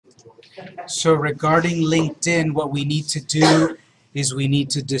So regarding LinkedIn, what we need to do is we need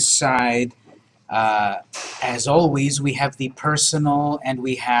to decide, as always, we have the personal and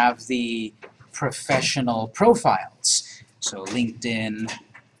we have the professional profiles. So LinkedIn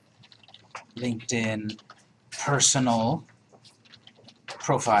personal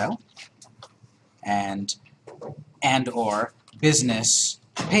profile and or business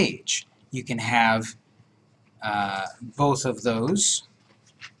page. You can have both of those.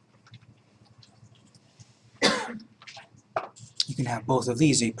 You can have both of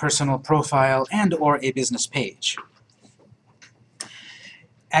these, a personal profile and or a business page.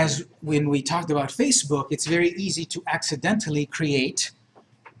 As when we talked about Facebook, it's very easy to accidentally create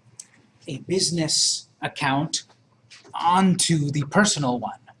a business account onto the personal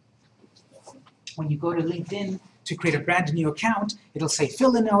one. When you go to LinkedIn to create a brand new account, it'll say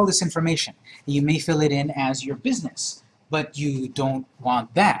fill in all this information. You may fill it in as your business, but you don't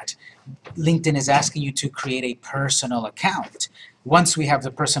want that. LinkedIn is asking you to create a personal account. Once we have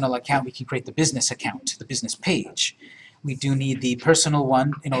the personal account, we can create the business account, the business page. We do need the personal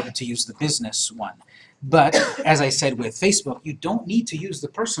one in order to use the business one. But, as I said with Facebook, you don't need to use the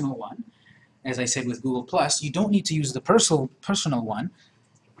personal one. As I said with Google+, you don't need to use the personal one.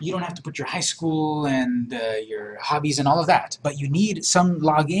 You don't have to put your high school and your hobbies and all of that. But you need some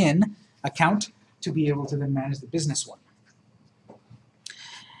login account to be able to then manage the business one.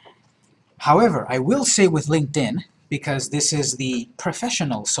 However, I will say with LinkedIn, because this is the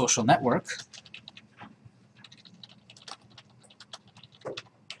professional social network,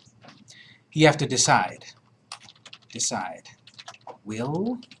 you have to decide.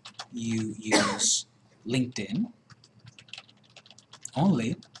 Will you use LinkedIn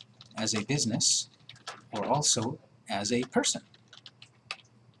only as a business or also as a person?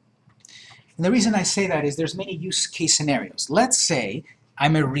 And the reason I say that is there's many use case scenarios. Let's say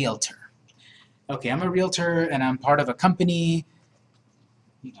I'm a realtor. Okay, I'm a realtor and I'm part of a company,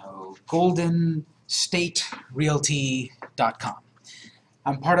 goldenstaterealty.com.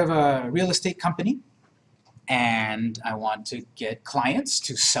 I'm part of a real estate company and I want to get clients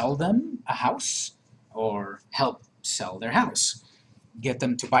to sell them a house or help sell their house. Get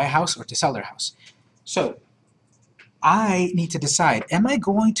them to buy a house or to sell their house. So I need to decide, am I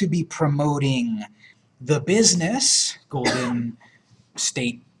going to be promoting the business, Golden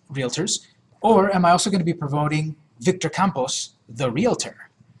State Realtors, or am I also going to be promoting Victor Campos, the realtor?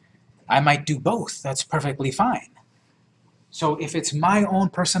 I might do both. That's perfectly fine. So if it's my own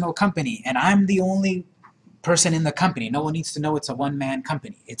personal company and I'm the only person in the company, no one needs to know it's a one-man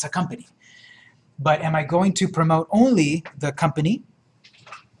company. It's a company. But am I going to promote only the company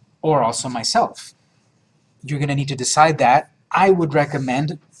or also myself? You're going to need to decide that. I would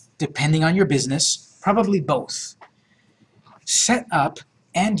recommend, depending on your business, probably both. Set up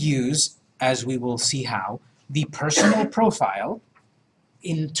and use, as we will see how, the personal profile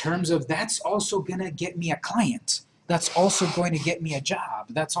in terms of that's also going to get me a client. That's also going to get me a job.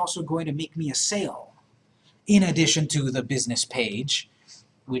 That's also going to make me a sale. In addition to the business page,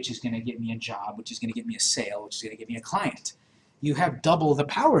 which is going to get me a job, which is going to get me a sale, which is going to get me a client. You have double the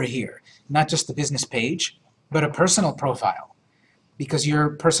power here. Not just the business page, but a personal profile. Because your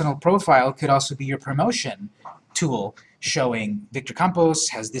personal profile could also be your promotion tool showing Victor Campos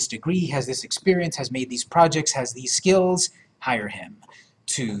has this degree, has this experience, has made these projects, has these skills. Hire him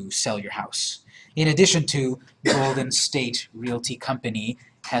to sell your house. In addition to Golden State Realty Company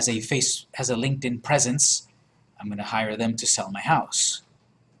has a LinkedIn presence. I'm going to hire them to sell my house.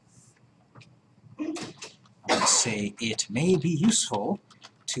 I'm going to say it may be useful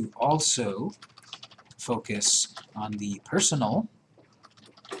to also focus on the personal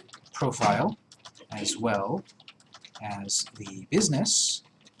profile as well as the business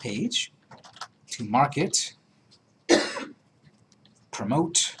page to market,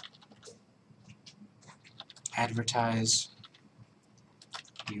 promote, advertise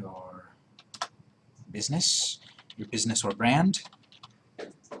your business or brand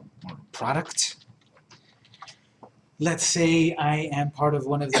or product. Let's say I am part of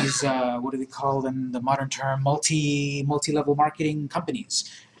one of these, what do they call them, the modern term, multi-level marketing companies,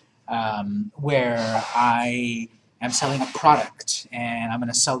 where I am selling a product, and I'm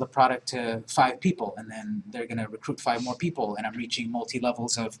going to sell the product to 5 people, and then they're going to recruit 5 more people, and I'm reaching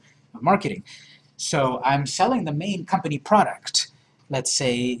multi-levels of marketing. So I'm selling the main company product, let's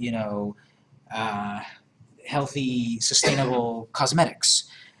say, healthy, sustainable cosmetics,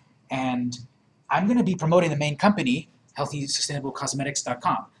 and I'm going to be promoting the main company,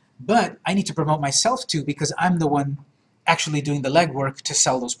 healthysustainablecosmetics.com. But I need to promote myself too because I'm the one actually doing the legwork to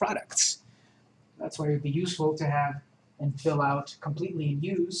sell those products. That's why it would be useful to have and fill out completely and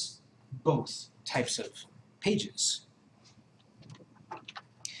use both types of pages.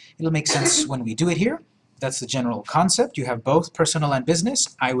 It'll make sense when we do it here. That's the general concept. You have both personal and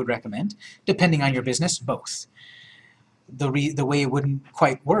business. I would recommend, depending on your business, both. The way it wouldn't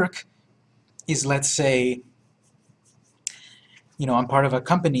quite work is, let's say, you know, I'm part of a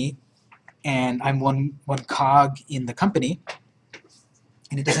company and I'm one cog in the company,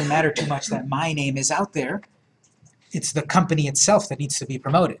 and it doesn't matter too much that my name is out there. It's the company itself that needs to be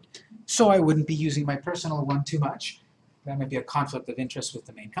promoted. So I wouldn't be using my personal one too much. That might be a conflict of interest with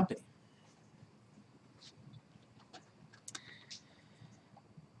the main company.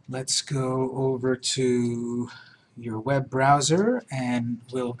 Let's go over to your web browser and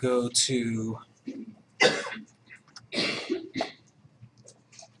we'll go to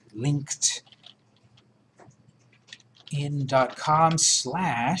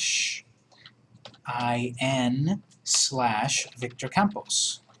linkedin.com/in/Victor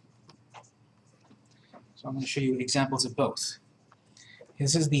Campos. So I'm going to show you examples of both.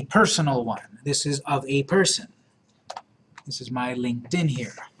 This is the personal one. This is of a person. This is my LinkedIn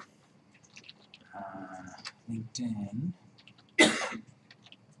here. LinkedIn. Victor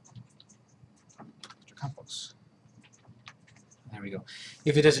Campos. There we go.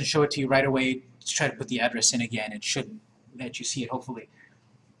 If it doesn't show it to you right away, just try to put the address in again. It should let you see it, hopefully.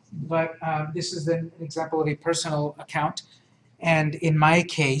 But this is an example of a personal account. And in my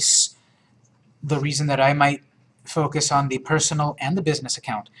case, the reason that I might focus on the personal and the business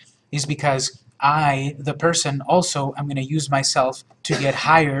account is because I, the person, also am going to use myself to get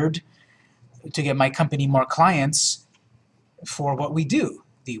hired, to get my company more clients for what we do.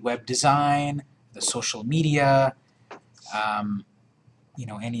 The web design, the social media, you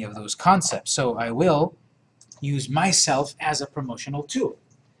know, any of those concepts. So I will use myself as a promotional tool.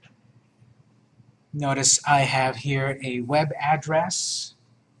 Notice I have here a web address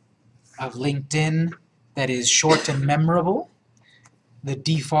of LinkedIn that is short and memorable. The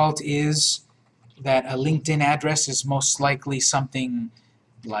default is that a LinkedIn address is most likely something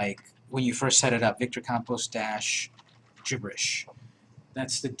like, when you first set it up, Victor Campos -gibberish.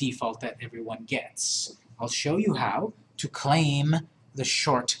 That's the default that everyone gets. I'll show you how to claim the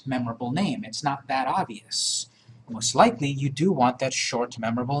short, memorable name. It's not that obvious. Most likely, you do want that short,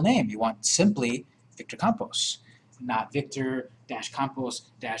 memorable name. You want simply Victor Campos, not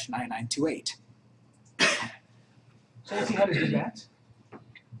Victor-Campos-9928. So let's see how to do that.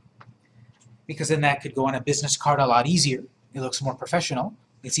 Because then that could go on a business card a lot easier. It looks more professional.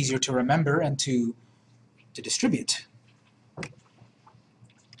 It's easier to remember and to distribute.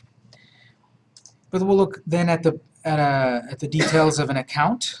 But we'll look then at the details of an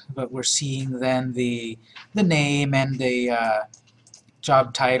account. But we're seeing then the name and the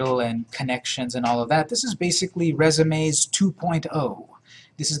job title and connections and all of that. This is basically Resumes 2.0.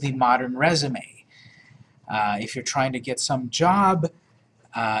 This is the modern resume. If you're trying to get some job,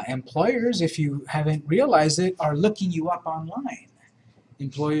 employers, if you haven't realized it, are looking you up online.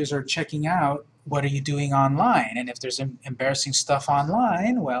 Employers are checking out, what are you doing online? And if there's embarrassing stuff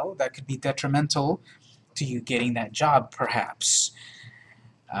online, well, that could be detrimental to you getting that job, perhaps.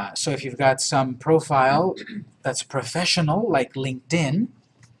 So if you've got some profile that's professional, like LinkedIn,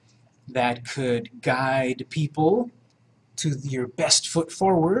 that could guide people to your best foot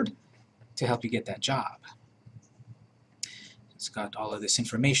forward to help you get that job. It's got all of this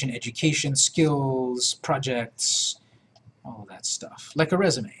information, education, skills, projects, all that stuff, like a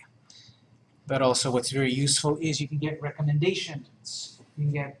resume. But also what's very useful is you can get recommendations.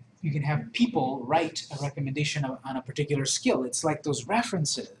 You can have people write a recommendation on a particular skill. It's like those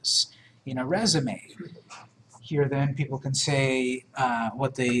references in a resume. Here then people can say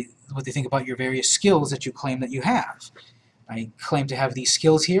what they think about your various skills that you claim that you have. I claim to have these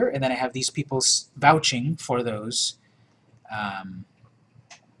skills here, and then I have these people vouching for those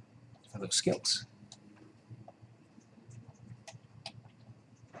skills.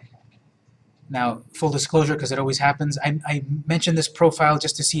 Now, full disclosure, because it always happens, I mentioned this profile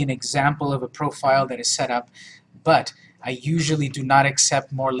just to see an example of a profile that is set up, but I usually do not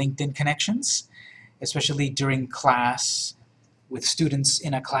accept more LinkedIn connections, especially during class with students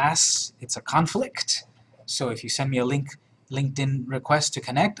in a class. It's a conflict. So if you send me a LinkedIn request to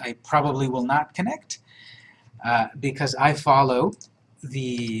connect, I probably will not connect because I follow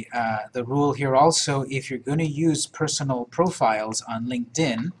the rule here also. If you're going to use personal profiles on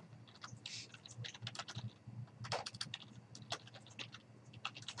LinkedIn,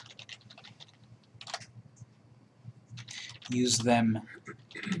 use them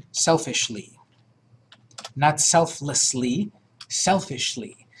selfishly. Not selflessly,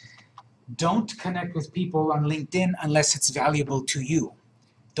 selfishly. Don't connect with people on LinkedIn unless it's valuable to you.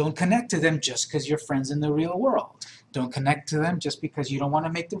 Don't connect to them just because you're friends in the real world. Don't connect to them just because you don't want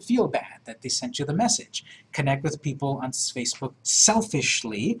to make them feel bad that they sent you the message. Connect with people on Facebook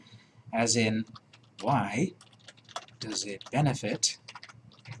selfishly, as in, why does it benefit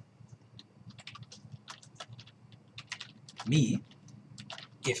me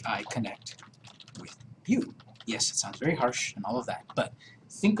if I connect with you? Yes, it sounds very harsh and all of that, but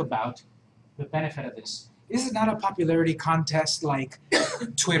think about the benefit of this. This is not a popularity contest like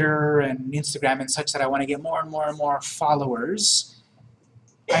Twitter and Instagram and such that I want to get more and more and more followers.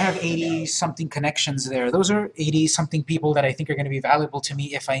 I have 80-something connections there. Those are 80-something people that I think are going to be valuable to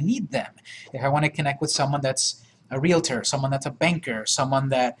me if I need them. If I want to connect with someone that's a realtor, someone that's a banker, someone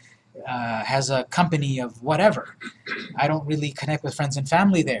that has a company of whatever. I don't really connect with friends and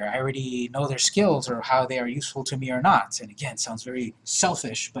family there. I already know their skills or how they are useful to me or not. And again, it sounds very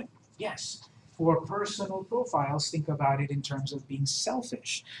selfish, but yes. For personal profiles, think about it in terms of being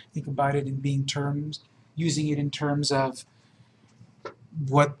selfish. Think about it in using it in terms of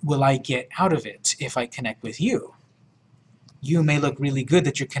what will I get out of it if I connect with you. You may look really good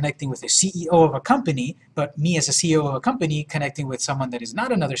that you're connecting with a CEO of a company, but me as a CEO of a company connecting with someone that is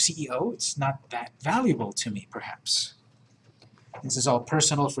not another CEO, it's not that valuable to me, perhaps. This is all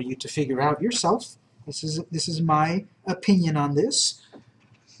personal for you to figure out yourself. This is my opinion on this,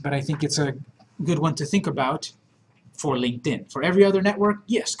 but I think it's a good one to think about for LinkedIn. For every other network,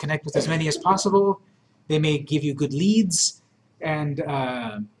 yes, connect with as many as possible. They may give you good leads and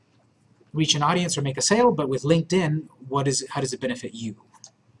reach an audience or make a sale, but with LinkedIn, how does it benefit you?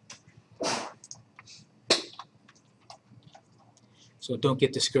 So don't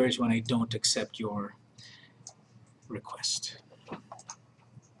get discouraged when I don't accept your request.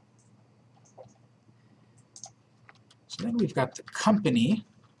 So then we've got the company.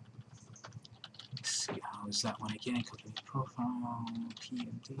 Let's see, how is that one again? Company profile,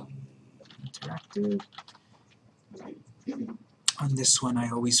 PMD, interactive. On this one,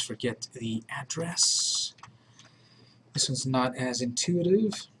 I always forget the address. This one's not as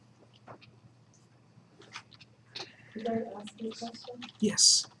intuitive. Could I ask you a question?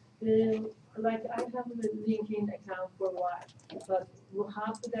 Yes. Like I have a LinkedIn account for a while, but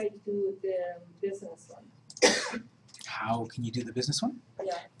how could I do the business one? How can you do the business one?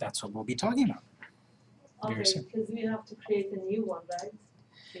 Yeah. That's what we'll be talking about. Okay, because we have to create a new one, right?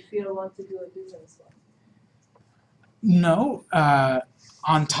 If we want to do a business one. No.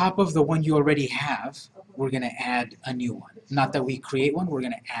 On top of the one you already have, we're going to add a new one. Not that we create one, we're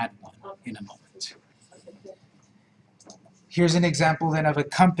going to add one in a moment. Here's an example then of a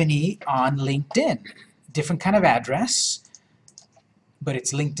company on LinkedIn. Different kind of address, but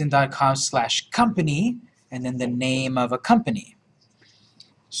it's linkedin.com/company and then the name of a company.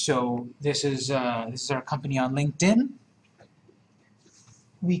 So this is our company on LinkedIn.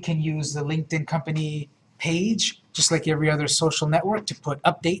 We can use the LinkedIn company page, just like every other social network, to put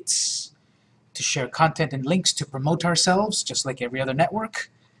updates, to share content and links, to promote ourselves, just like every other network.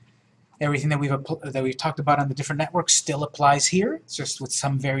 Everything that we've talked about on the different networks still applies here, it's just with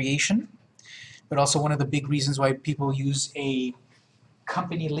some variation. But also one of the big reasons why people use a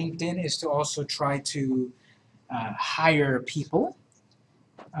company LinkedIn is to also try to hire people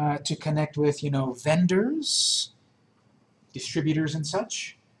to connect with, vendors, distributors and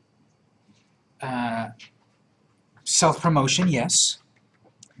such. Self-promotion, yes.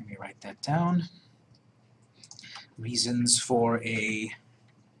 Let me write that down. Reasons for a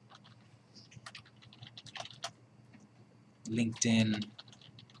LinkedIn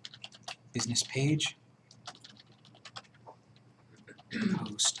business page.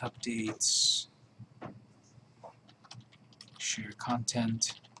 Post updates. Share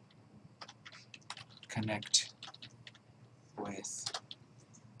content. Connect with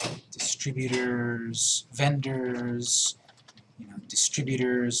distributors, vendors,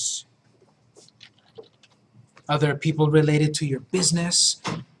 distributors, other people related to your business.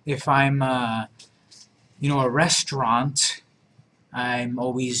 If I'm, a restaurant, I'm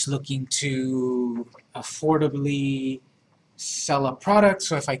always looking to affordably sell a product,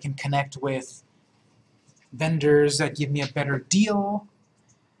 so if I can connect with vendors that give me a better deal,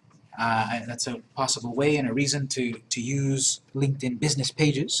 that's a possible way and a reason to use LinkedIn business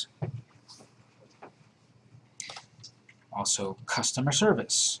pages. Also, customer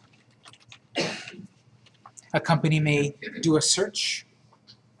service. A company may do a search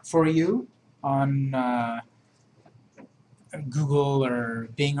for you on Google or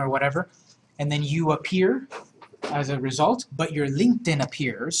Bing or whatever, and then you appear as a result, but your LinkedIn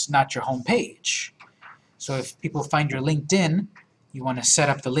appears, not your home page. So if people find your LinkedIn, you want to set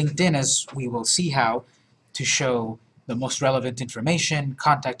up the LinkedIn, as we will see how, to show the most relevant information,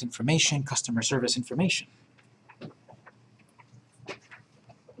 contact information, customer service information.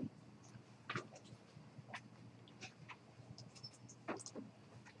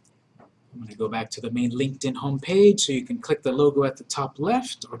 I'm going to go back to the main LinkedIn homepage, so you can click the logo at the top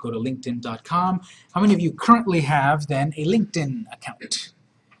left or go to linkedin.com. How many of you currently have, then, a LinkedIn account?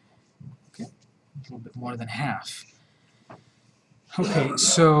 Okay, a little bit more than half. Okay,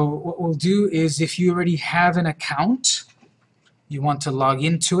 so what we'll do is if you already have an account, you want to log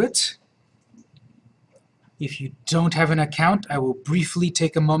into it. If you don't have an account, I will briefly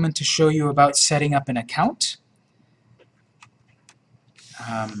take a moment to show you about setting up an account.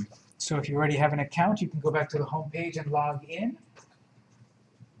 So if you already have an account, you can go back to the home page and log in.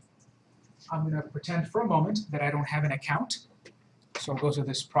 I'm going to pretend for a moment that I don't have an account. So I'll go through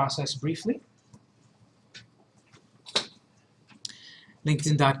this process briefly.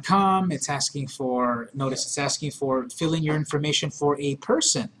 LinkedIn.com, it's asking for, notice it's asking for fill in your information for a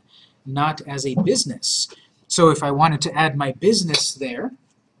person, not as a business. So if I wanted to add my business there,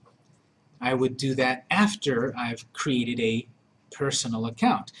 I would do that after I've created a personal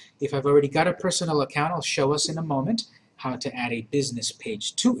account. If I've already got a personal account, I'll show us in a moment how to add a business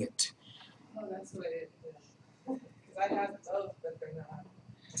page to it. Oh, that's what it is. Because I have both, but they're not.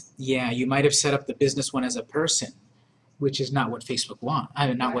 Yeah, you might have set up the business one as a person, which is not what Facebook wants. I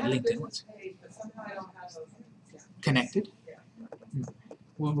mean, not what LinkedIn wants. Page, but somehow I don't have those. Yeah. Connected? Yeah.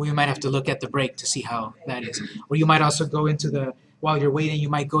 Well, we might have to look at the break to see how that is. Or you might also go into the, while you're waiting, you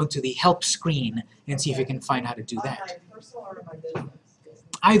might go into the help screen and see if you can find how to do that. On my personal or my business?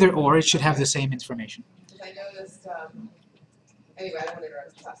 Either or, it should have the same information. Because I noticed, anyway, I don't want to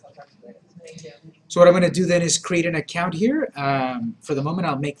interrupt the class. I'll talk to you later. Thank you. So what I'm going to do then is create an account here. For the moment,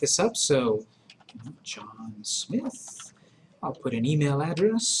 I'll make this up. So John Smith. I'll put an email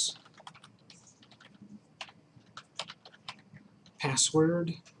address.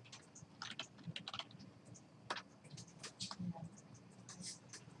 Password.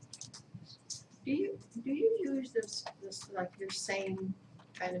 Do you use this like your same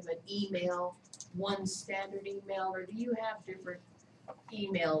kind of an email, one standard email, or do you have different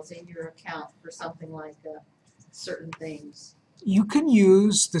emails in your account for something like certain things? You can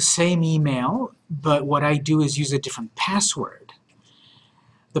use the same email, but what I do is use a different password.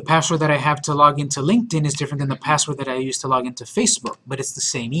 The password that I have to log into LinkedIn is different than the password that I use to log into Facebook, but it's the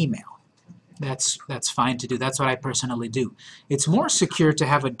same email. That's fine to do. That's what I personally do. It's more secure to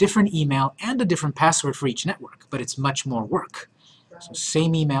have a different email and a different password for each network, but it's much more work. So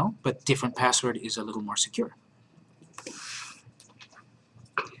same email, but different password is a little more secure.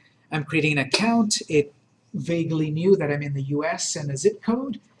 I'm creating an account. It vaguely knew that I'm in the US and a zip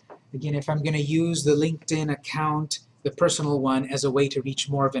code. Again, if I'm going to use the LinkedIn account, the personal one, as a way to reach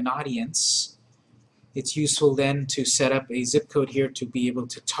more of an audience, it's useful then to set up a zip code here to be able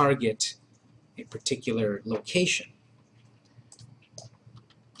to target a particular location.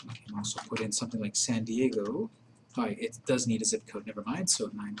 I can also put in something like San Diego. Oh, it does need a zip code, never mind, so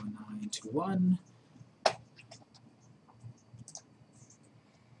 91921.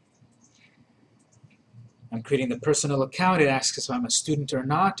 I'm creating the personal account. It asks if I'm a student or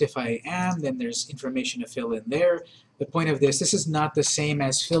not. If I am, then there's information to fill in there. The point of this is not the same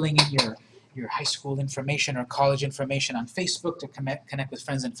as filling in your high school information or college information on Facebook to connect with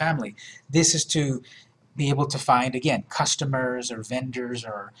friends and family. This is to be able to find, again, customers or vendors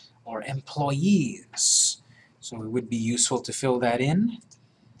or employees. So it would be useful to fill that in.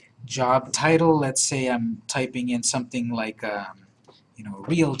 Job title, let's say I'm typing in something like,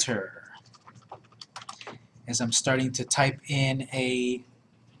 realtor. As I'm starting to type in a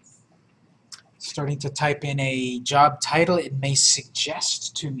job title, it may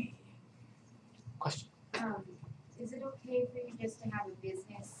suggest to me. Question? Is it okay for you just to have a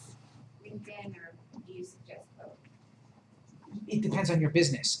business LinkedIn, or do you suggest both? It depends on your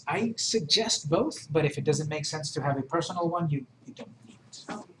business. I suggest both, but if it doesn't make sense to have a personal one, you don't need it.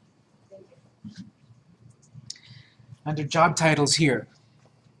 Okay, thank you. Under job titles here,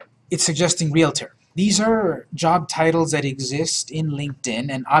 it's suggesting realtor. These are job titles that exist in LinkedIn,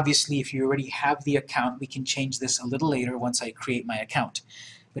 and obviously if you already have the account, we can change this a little later once I create my account.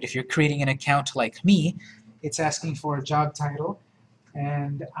 But if you're creating an account like me, it's asking for a job title,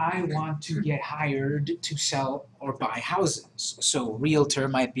 and I want to get hired to sell or buy houses. So realtor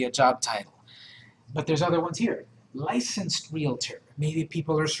might be a job title. But there's other ones here. Licensed realtor. Maybe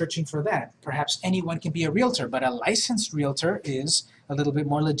people are searching for that. Perhaps anyone can be a realtor, but a licensed realtor is a little bit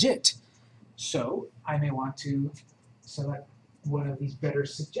more legit. So I may want to select one of these better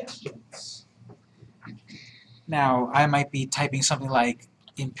suggestions. Now, I might be typing something like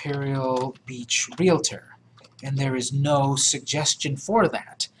Imperial Beach Realtor. and there is no suggestion for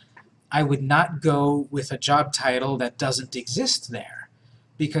that. I would not go with a job title that doesn't exist there,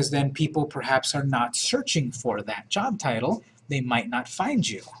 because then people perhaps are not searching for that job title. They might not find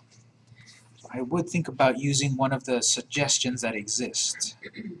you. So I would think about using one of the suggestions that exist.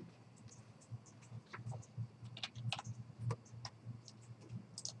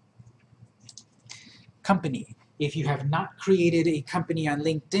 Company. If you have not created a company on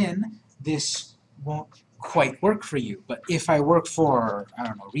LinkedIn, this won't quite work for you. But if I work for, I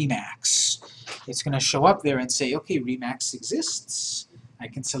don't know, Remax, it's going to show up there and say, okay, Remax exists. I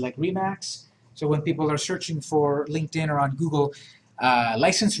can select Remax. So when people are searching for LinkedIn or on Google,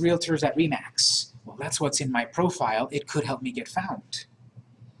 licensed realtors at Remax, well, that's what's in my profile. It could help me get found.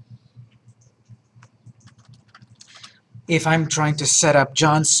 If I'm trying to set up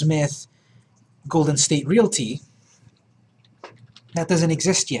John Smith Golden State Realty, that doesn't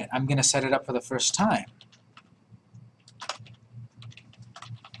exist yet. I'm going to set it up for the first time.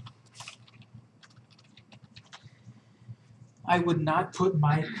 I would not put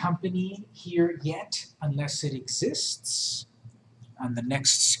my company here yet unless it exists. On the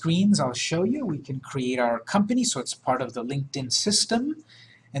next screens I'll show you, we can create our company so it's part of the LinkedIn system,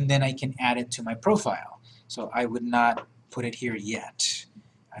 and then I can add it to my profile. So I would not put it here yet.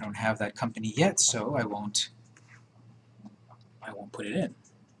 I don't have that company yet, so I won't put it in.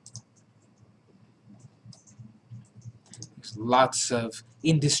 There's lots of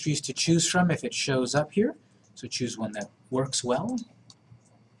industries to choose from if it shows up here, so choose one that works well.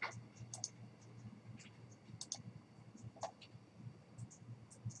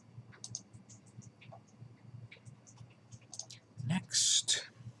 Next.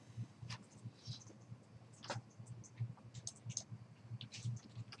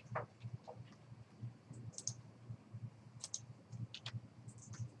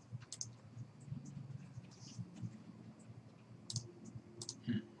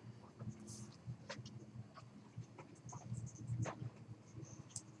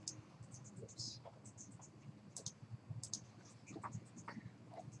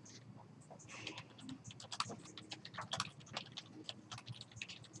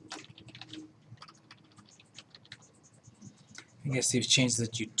 I guess they've changed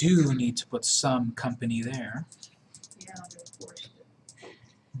that you do need to put some company there. Yeah, they're forced it.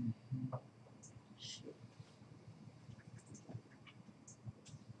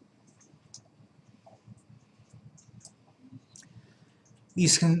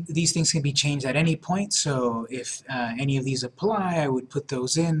 These things can be changed at any point, so if any of these apply, I would put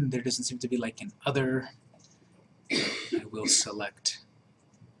those in. There doesn't seem to be like an other. I will select,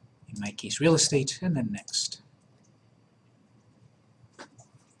 in my case, real estate, and then next.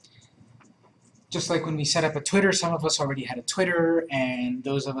 Just like when we set up a Twitter, some of us already had a Twitter, and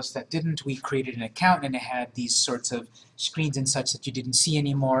those of us that didn't, we created an account, and it had these sorts of screens and such that you didn't see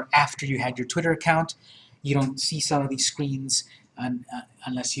anymore after you had your Twitter account. You don't see some of these screens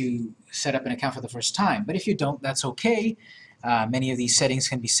unless you set up an account for the first time. But if you don't, that's okay. Many of these settings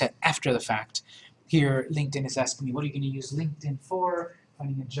can be set after the fact. Here, LinkedIn is asking me, what are you going to use LinkedIn for?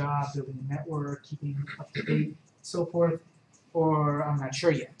 Finding a job, building a network, keeping up to date, so forth. Or I'm not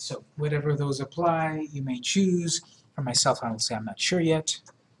sure yet. So whatever those apply, you may choose. For myself, I will say I'm not sure yet.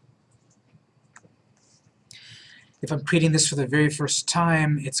 If I'm creating this for the very first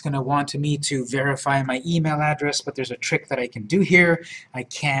time, it's going to want me to verify my email address, but there's a trick that I can do here. I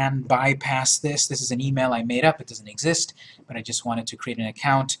can bypass this. This is an email I made up. It doesn't exist, but I just wanted to create an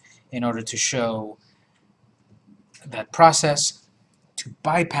account in order to show that process. To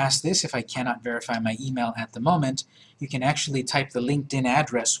bypass this, if I cannot verify my email at the moment, you can actually type the LinkedIn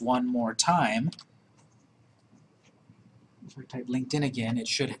address one more time. If I type LinkedIn again, it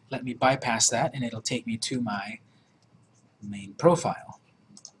should let me bypass that, and it'll take me to my main profile.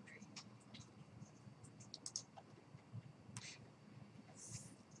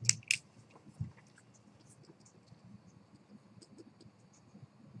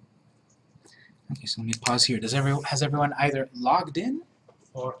 Okay, so let me pause here. Has everyone either logged in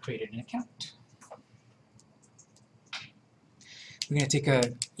or created an account? We're going to take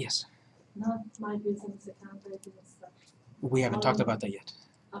a, yes? Not my business account, I didn't start. We haven't talked about that yet.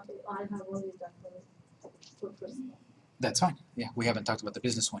 Okay, I have only that one for personal. That's fine. Yeah, we haven't talked about the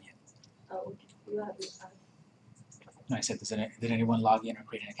business one yet. Oh, okay, you have it. No, I said, did anyone log in or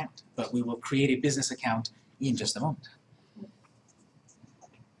create an account? But we will create a business account in just a moment.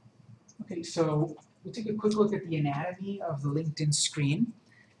 Okay, so we'll take a quick look at the anatomy of the LinkedIn screen,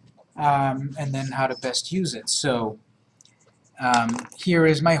 and then how to best use it. So here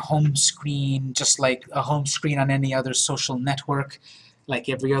is my home screen, just like a home screen on any other social network. Like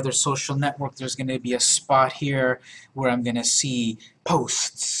every other social network, there's going to be a spot here where I'm going to see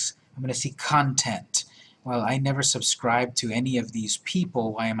posts. I'm going to see content. Well, I never subscribe to any of these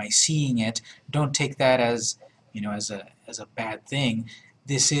people. Why am I seeing it? Don't take that as, as a bad thing.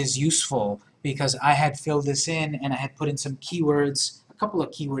 This is useful because I had filled this in and I had put in some keywords, a couple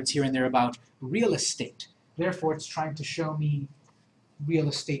of keywords here and there about real estate. Therefore, it's trying to show me real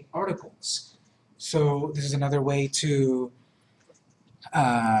estate articles. So this is another way to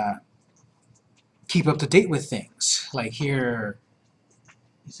keep up to date with things. Like here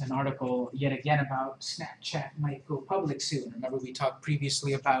is an article yet again about Snapchat might go public soon. Remember we talked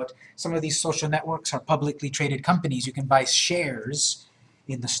previously about some of these social networks are publicly traded companies. You can buy shares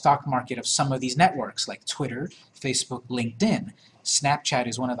in the stock market of some of these networks like Twitter, Facebook, LinkedIn. Snapchat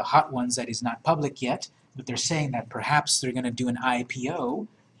is one of the hot ones that is not public yet, but they're saying that perhaps they're going to do an IPO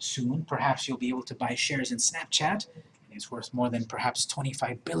soon. Perhaps you'll be able to buy shares in Snapchat. It's worth more than perhaps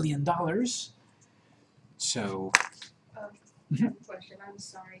 $25 billion. So, Question, I'm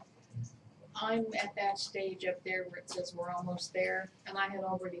sorry. I'm at that stage up there where it says we're almost there, and I had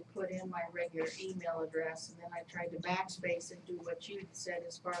already put in my regular email address, and then I tried to backspace and do what you said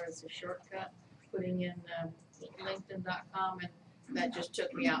as far as the shortcut, putting in linkedin.com, and that just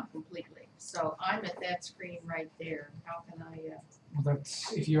took me out completely. So I'm at that screen right there. How can I, well,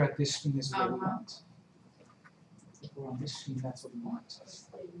 that's, if you're at this screen, this is what we want. If we're on this screen, that's what we want.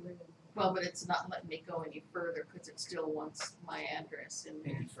 well, but it's not letting me go any further because it still wants my address in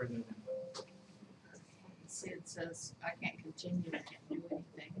there. Any further than See, it says I can't continue, I can't do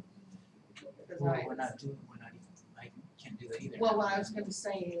anything. Because well, I, I can't do that either. well, what I was gonna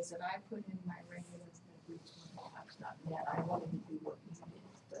say is that I put in my regular, I wanted to do what you did,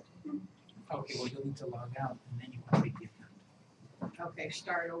 but, Okay, well, you'll need to log out, and then you want to make the account. okay,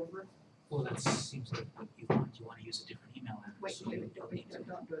 start over. Well, that seems like what you want. You want to use a different email address. Wait, so you don't need to- do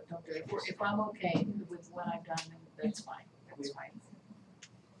it, don't do it. If I'm okay with what I've done, then that's fine, that's fine.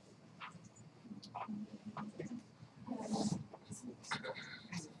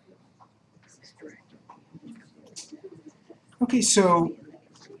 Okay, so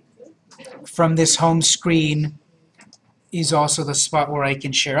from this home screen is also the spot where I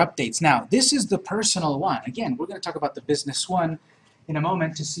can share updates. Now, this is the personal one. Again, we're going to talk about the business one in a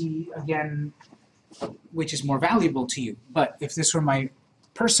moment to see, again, which is more valuable to you. But if this were my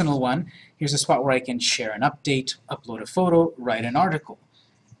personal one, here's a spot where I can share an update, upload a photo, write an article.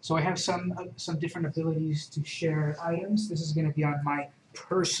 So I have some different abilities to share items. This is going to be on my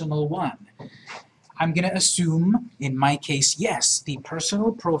personal one. I'm going to assume, in my case, yes, the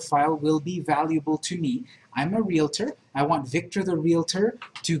personal profile will be valuable to me. I'm a realtor. I want Victor the realtor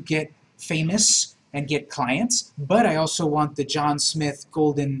to get famous and get clients, but I also want the John Smith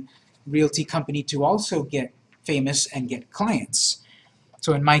Golden Realty Company to also get famous and get clients.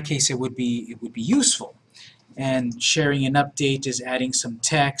 So in my case, it would be useful. And sharing an update is adding some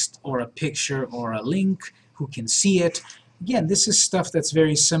text or a picture or a link, who can see it. Again, this is stuff that's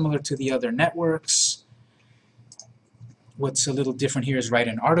very similar to the other networks. What's a little different here is write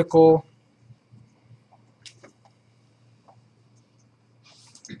an article.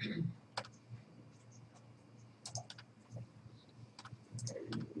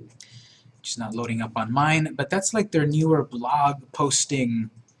 Just not loading up on mine, but that's like their newer blog posting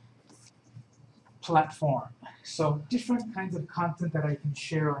platform. So different kinds of content that I can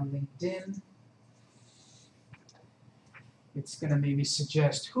share on LinkedIn. It's going to maybe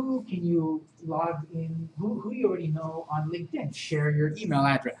suggest who can you log in, who you already know on LinkedIn. Share your email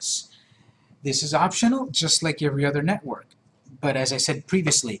address. This is optional, just like every other network. But as I said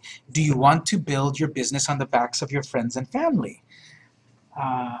previously, do you want to build your business on the backs of your friends and family?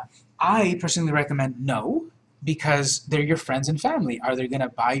 I personally recommend no, because they're your friends and family. Are they going to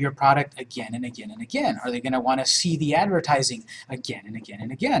buy your product again and again and again? Are they going to want to see the advertising again and again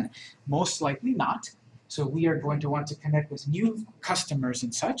and again? Most likely not. So we are going to want to connect with new customers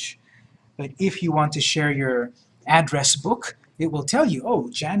and such. But if you want to share your address book, it will tell you, oh,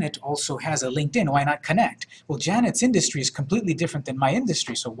 Janet also has a LinkedIn, why not connect? Well, Janet's industry is completely different than my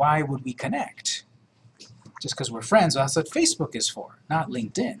industry, so why would we connect? Just because we're friends, well, that's what Facebook is for, not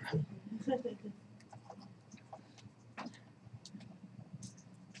LinkedIn.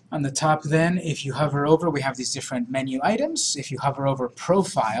 On the top then, if you hover over, we have these different menu items. If you hover over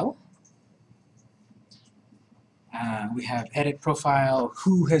Profile, we have Edit Profile,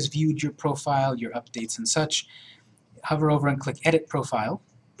 who has viewed your profile, your updates and such. Hover over and click Edit Profile.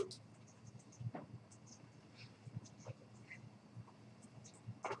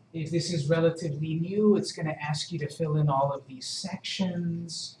 If this is relatively new, it's going to ask you to fill in all of these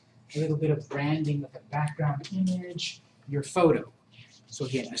sections, a little bit of branding with a background image, your photo. So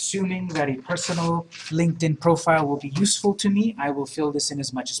again, assuming that a personal LinkedIn profile will be useful to me, I will fill this in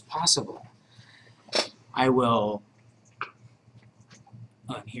as much as possible. I will,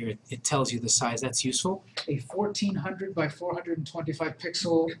 here it tells you the size that's useful. A 1400 by 425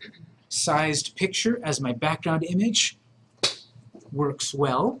 pixel sized picture as my background image works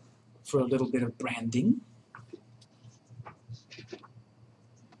well for a little bit of branding.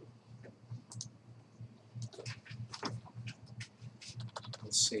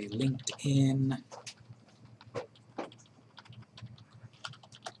 Let's say LinkedIn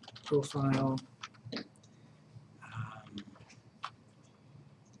profile,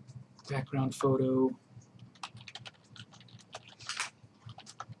 background photo,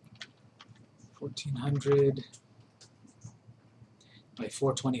 1400 by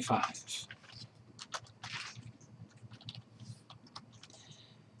 425.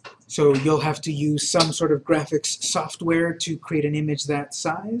 So you'll have to use some sort of graphics software to create an image that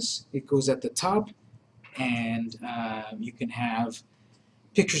size. It goes at the top, and you can have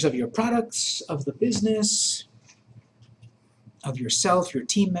pictures of your products, of the business, of yourself, your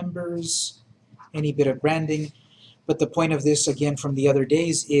team members, any bit of branding. But the point of this, again, from the other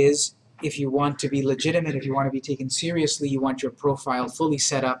days is if you want to be legitimate, if you want to be taken seriously, you want your profile fully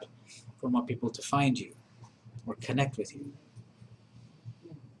set up for more people to find you or connect with you.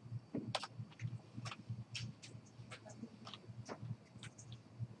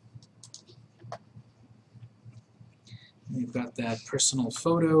 We've got that personal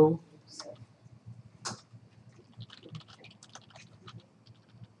photo.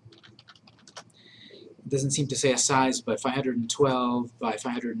 It doesn't seem to say a size, but 512 by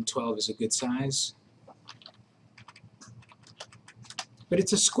 512 is a good size. But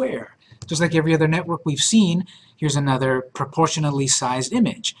it's a square. Just like every other network we've seen, here's another proportionally sized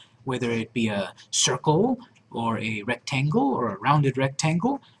image, whether it be a circle or a rectangle or a rounded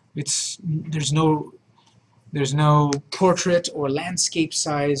rectangle. There's no portrait or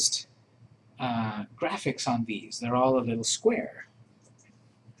landscape-sized graphics on these. They're all a little square.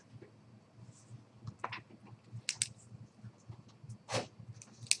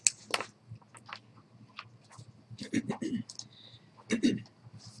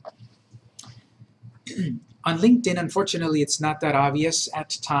 On LinkedIn, unfortunately, it's not that obvious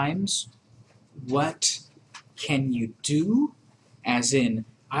at times. What can you do? As in,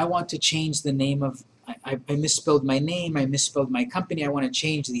 I want to change the name of, I misspelled my name, I misspelled my company, I want to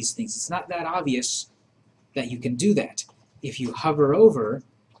change these things. It's not that obvious that you can do that. If you hover over,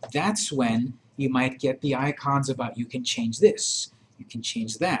 that's when you might get the icons about you can change this, you can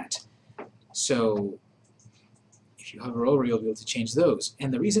change that. So if you hover over, you'll be able to change those.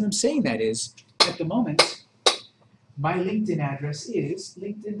 And the reason I'm saying that is, at the moment, my LinkedIn address is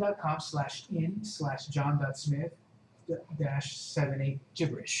linkedin.com/in/john.smith-78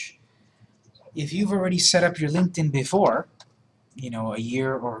 gibberish. If you've already set up your LinkedIn before, a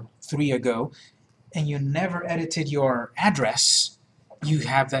year or 3 ago, and you never edited your address, you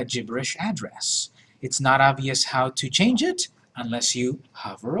have that gibberish address. It's not obvious how to change it unless you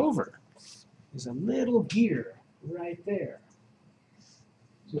hover over. There's a little gear right there.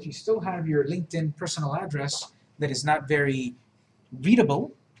 So if you still have your LinkedIn personal address that is not very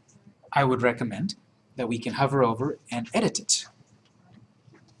readable, I would recommend that we can hover over and edit it.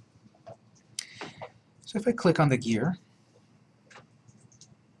 So if I click on the gear,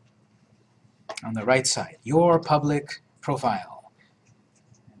 on the right side, your public profile,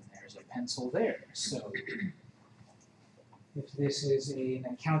 and there's a pencil there. So if this is an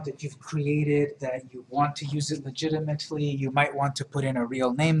account that you've created that you want to use it legitimately, you might want to put in a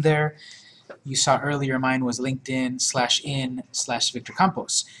real name there. You saw earlier mine was LinkedIn/in/Victor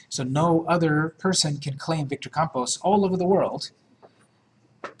Campos. So no other person can claim Victor Campos all over the world.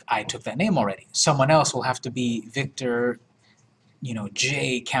 I took that name already. Someone else will have to be Victor,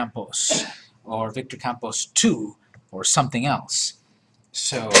 J. Campos, or Victor Campos 2, or something else.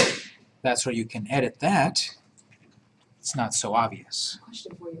 So that's where you can edit that. It's not so obvious.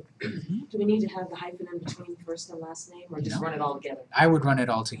 Question for you. Do we need to have the hyphen in between first and last name, or just run it all together? I would run it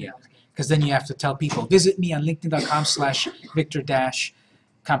all together, because then you have to tell people, visit me on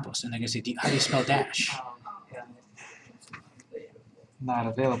linkedin.com/Victor-Campos, and they're going to say, how do you spell dash? Not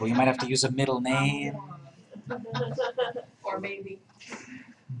available. You might have to use a middle name. Or maybe,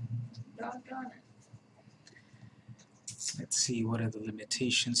 doggone it. Let's see, what are the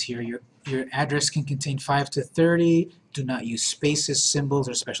limitations here? Your address can contain 5 to 30. Do not use spaces, symbols,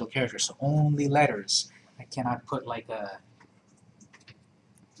 or special characters. So only letters. I cannot put like a...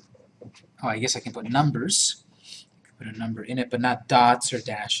 Oh, I guess I can put numbers. I can put a number in it, but not dots or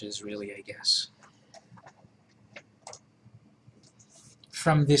dashes, really, I guess.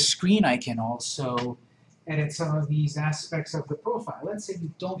 from this screen I can also edit some of these aspects of the profile. Let's say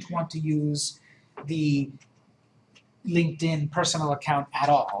you don't want to use the LinkedIn personal account at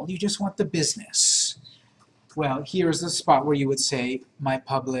all. You just want the business. Well, here's the spot where you would say my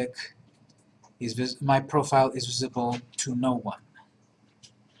profile is visible to no one.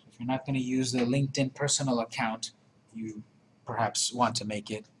 If you're not going to use the LinkedIn personal account, you perhaps want to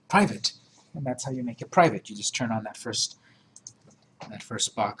make it private. And that's how you make it private. You just turn on that first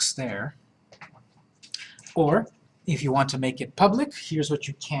box there. Or if you want to make it public, here's what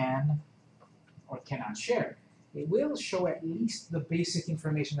you can or cannot share. It will show at least the basic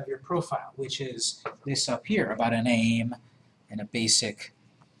information of your profile, which is this up here about a name and a basic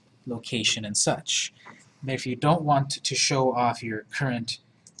location and such. But if you don't want to show off your current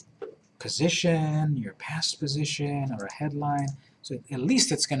position, your past position, or a headline, so at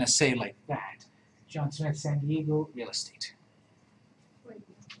least it's going to say like that, John Smith, San Diego, real estate.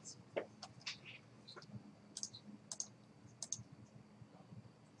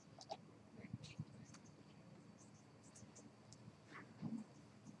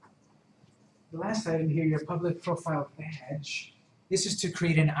 The last item here, your public profile badge. This is to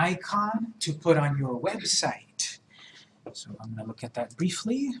create an icon to put on your website. So I'm going to look at that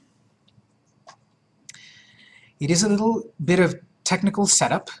briefly. It is a little bit of technical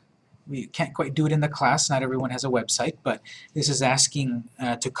setup. We can't quite do it in the class. Not everyone has a website, but this is asking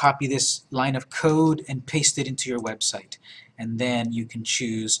to copy this line of code and paste it into your website. And then you can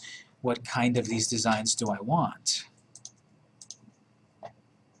choose what kind of these designs do I want.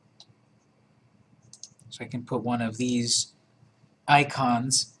 So I can put one of these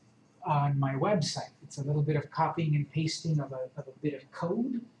icons on my website. It's a little bit of copying and pasting of a bit of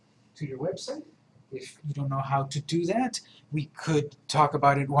code to your website. If you don't know how to do that, we could talk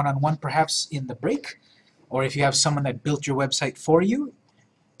about it one-on-one perhaps in the break. Or if you have someone that built your website for you,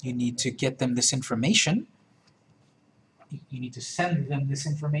 you need to get them this information. You need to send them this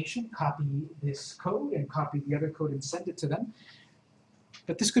information, copy this code, and copy the other code and send it to them.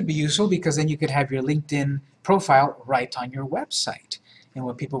 But this could be useful because then you could have your LinkedIn profile right on your website. And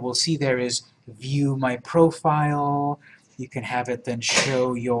what people will see there is view my profile. You can have it then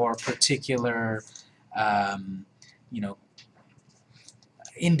show your particular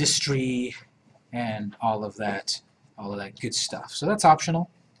industry and all of that good stuff. So that's optional.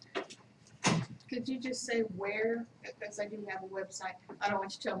 Could you just say where, because I do have a website, I don't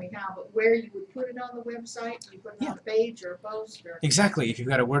want you to tell me how, but where you would put it on the website? You put it on a page or a post? Or Exactly. If you've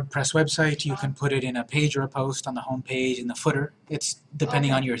got a WordPress website, you can put it in a page or a post on the home page, in the footer. It's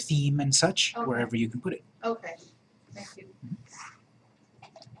depending on your theme and such, wherever you can put it. Okay, thank you.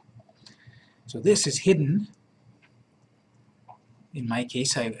 So this is hidden. In my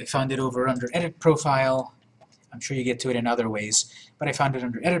case, I found it over under Edit Profile. I'm sure you get to it in other ways, but I found it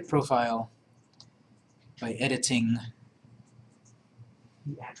under Edit Profile by editing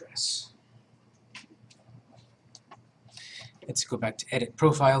the address. Let's go back to Edit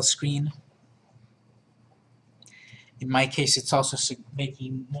Profile screen. In my case, it's also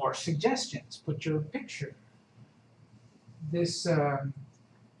making more suggestions. Put your picture. This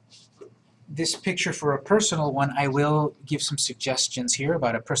picture for a personal one, I will give some suggestions here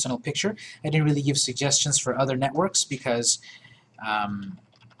about a personal picture. I didn't really give suggestions for other networks because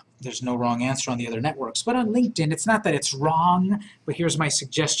there's no wrong answer on the other networks. But on LinkedIn, it's not that it's wrong, but here's my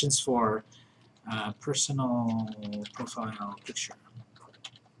suggestions for personal profile picture.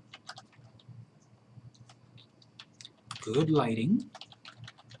 Good lighting.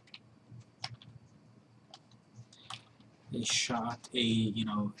 A shot,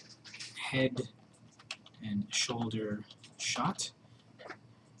 head and shoulder shot.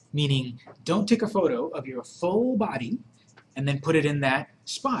 Meaning, don't take a photo of your full body and then put it in that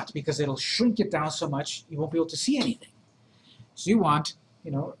spot because it'll shrink it down so much you won't be able to see anything. So you want,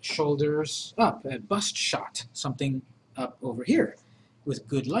 shoulders up, a bust shot, something up over here with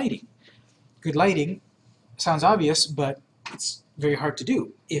good lighting. Good lighting sounds obvious, but it's very hard to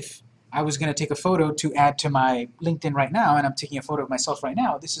do. If I was going to take a photo to add to my LinkedIn right now, and I'm taking a photo of myself right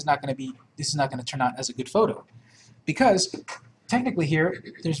now, this is not going to turn out as a good photo because technically here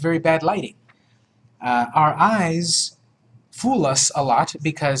there's very bad lighting. Our eyes fool us a lot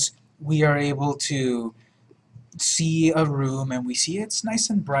because we are able to see a room and we see it's nice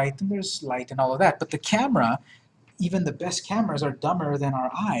and bright and there's light and all of that. But the camera, even the best cameras, are dumber than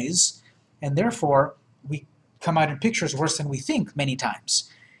our eyes, and therefore we come out in pictures worse than we think many times.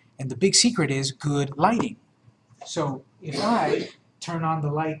 And the big secret is good lighting. So if I turn on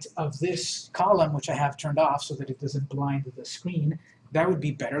the light of this column, which I have turned off so that it doesn't blind the screen, that would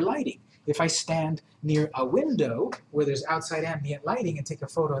be better lighting. If I stand near a window where there's outside ambient lighting and take a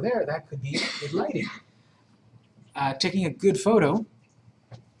photo there, that could be good lighting. Taking a good photo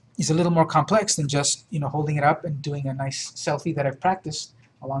is a little more complex than just, you know, holding it up and doing a nice selfie that I've practiced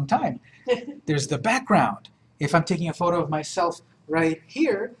a long time. There's the background. If I'm taking a photo of myself right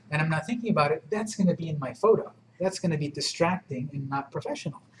here and I'm not thinking about it, that's going to be in my photo. That's going to be distracting and not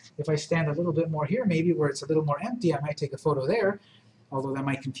professional. If I stand a little bit more here, maybe where it's a little more empty, I might take a photo there, although that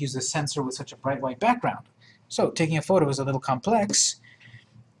might confuse the sensor with such a bright white background. So taking a photo is a little complex.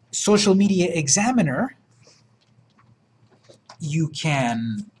 Social Media Examiner, you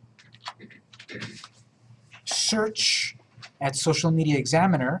can search at Social Media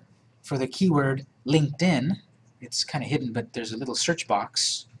Examiner for the keyword LinkedIn. It's kind of hidden, but there's a little search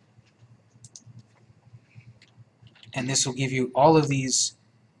box. And this will give you all of these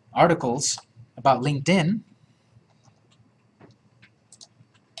articles about LinkedIn.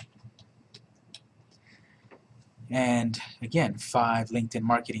 And again, 5 LinkedIn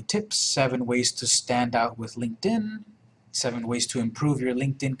marketing tips, 7 ways to stand out with LinkedIn, 7 ways to improve your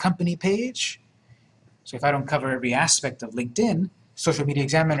LinkedIn company page. So if I don't cover every aspect of LinkedIn, Social Media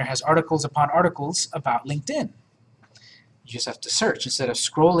Examiner has articles upon articles about LinkedIn. You just have to search. Instead of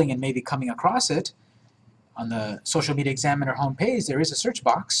scrolling and maybe coming across it, on the Social Media Examiner homepage, there is a search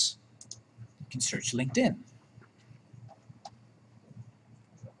box. You can search LinkedIn.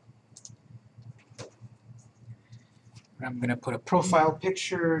 I'm going to put a profile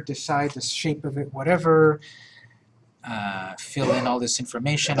picture, decide the shape of it, whatever. Fill in all this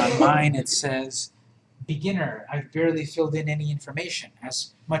information. On mine it says beginner. I've barely filled in any information.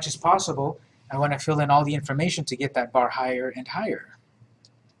 As much as possible, I want to fill in all the information to get that bar higher and higher.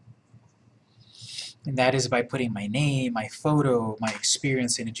 And that is by putting my name, my photo, my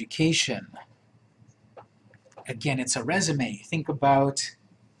experience in education. Again, it's a resume. Think about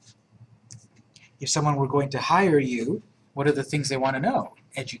if someone were going to hire you, what are the things they want to know?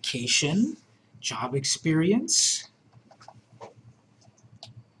 Education, job experience,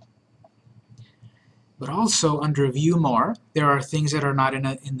 but also under View More, there are things that are not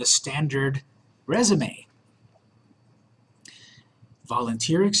in the standard resume.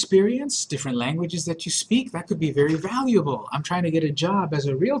 Volunteer experience, different languages that you speak, that could be very valuable. I'm trying to get a job as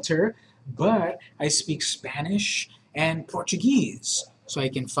a realtor, but I speak Spanish and Portuguese, so I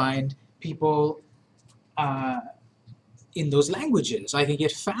can find people in those languages. I can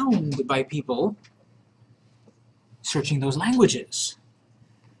get found by people searching those languages.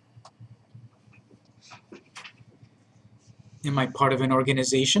 Am I part of an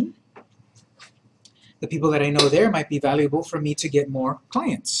organization? The people that I know there might be valuable for me to get more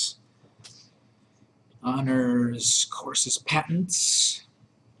clients. Honors, courses, patents,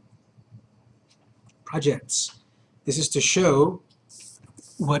 projects. This is to show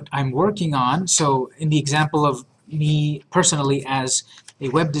what I'm working on. So in the example of me personally as a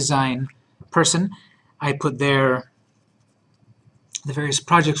web design person, I put there the various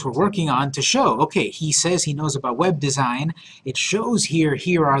projects we're working on to show, okay, he says he knows about web design. It shows here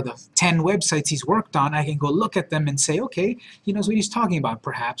are the 10 websites he's worked on. I can go look at them and say, okay, he knows what he's talking about.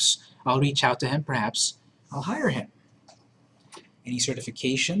 Perhaps I'll reach out to him. Perhaps I'll hire him. Any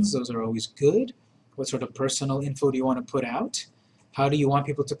certifications? Those are always good. What sort of personal info do you want to put out? How do you want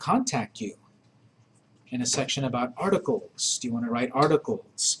people to contact you? In a section about articles, do you want to write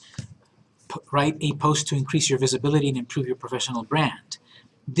articles? Write a post to increase your visibility and improve your professional brand.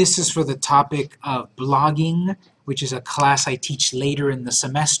 This is for the topic of blogging, which is a class I teach later in the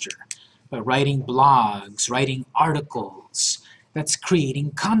semester. But writing blogs, writing articles, that's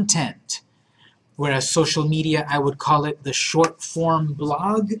creating content. Whereas social media, I would call it the short form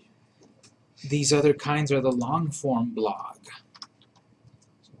blog. These other kinds are the long form blog.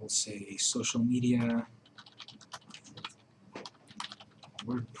 So we'll say social media,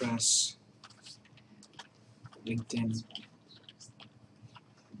 WordPress, LinkedIn.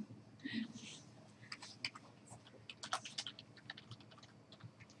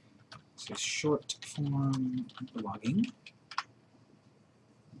 So short form blogging.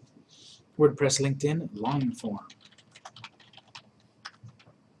 WordPress, LinkedIn, long form.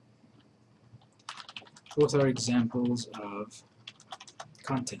 Both are examples of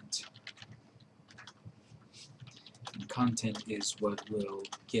content. And content is what will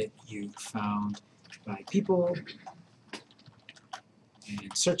get you found by people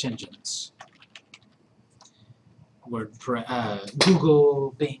and search engines. WordPress,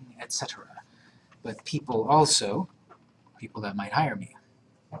 Google, Bing, etc. But people also, people that might hire me.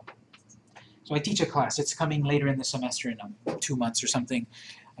 So I teach a class. It's coming later in the semester in 2 months or something.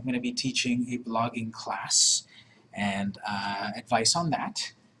 I'm going to be teaching a blogging class and advice on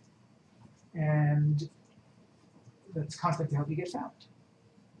that. and that's content to help you get found.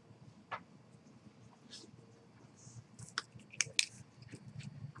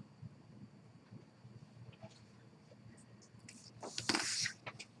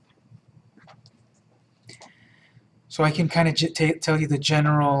 So I can kind of tell you the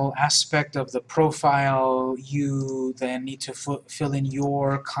general aspect of the profile. You then need to fill in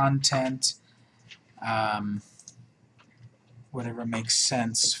your content, whatever makes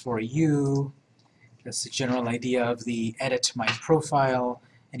sense for you. That's the general idea of the edit my profile.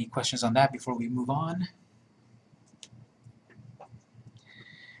 Any questions on that before we move on?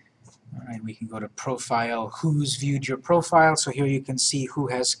 All right, we can go to profile, who's viewed your profile. So here you can see who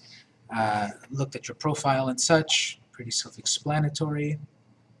has looked at your profile and such. Pretty self-explanatory.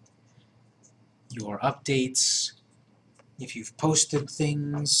 Your updates, if you've posted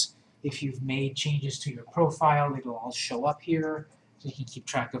things, if you've made changes to your profile, it'll all show up here. So you can keep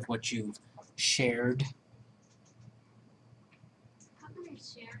track of what you've shared. How can I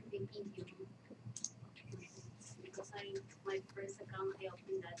share the video? Because my first account I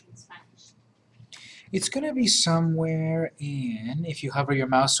opened that in Spanish. It's going to be somewhere in, if you hover your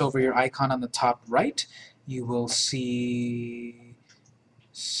mouse over your icon on the top right, you will see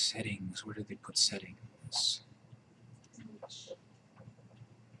settings. Where did they put settings?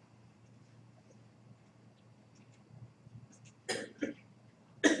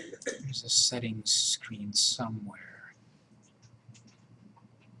 There's a settings screen somewhere.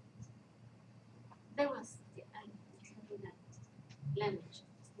 There was language.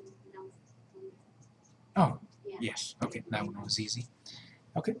 Oh, Yeah. yes. Okay, that one was easy.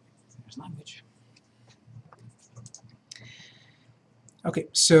 Okay, there's language. Okay,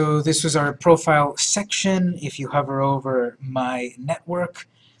 so this was our profile section. If you hover over my network,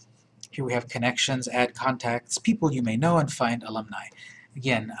 here we have connections, add contacts, people you may know, and find alumni.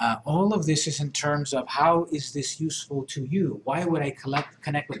 Again, all of this is in terms of how is this useful to you? Why would I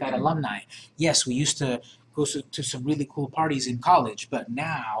connect with that alumni? Yes, we used to go to some really cool parties in college, but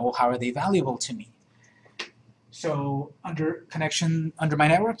now how are they valuable to me? So under my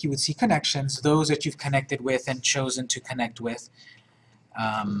network, you would see connections, those that you've connected with and chosen to connect with.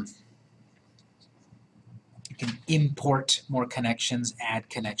 You can import more connections, add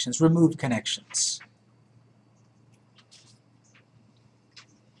connections, remove connections.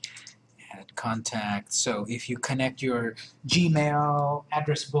 Add contacts. So if you connect your Gmail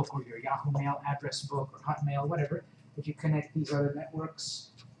address book or your Yahoo Mail address book or Hotmail, whatever, if you connect these other networks,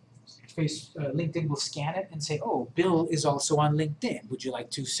 LinkedIn will scan it and say, oh, Bill is also on LinkedIn. Would you like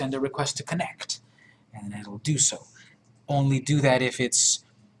to send a request to connect? And it'll do so. Only do that if it's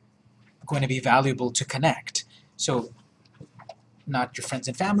going to be valuable to connect. So not your friends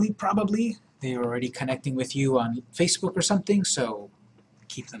and family, probably. They're already connecting with you on Facebook or something, so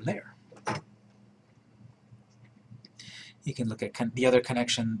keep them there. You can look at the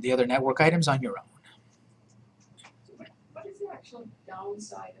other network items on your own. What is the actual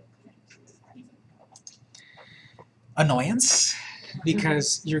downside of connecting with friends and family? Annoyance,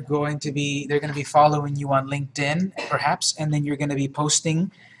 because they're going to be following you on LinkedIn, perhaps, and then you're going to be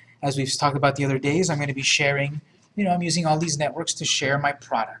posting, as we've talked about the other days, I'm going to be sharing, I'm using all these networks to share my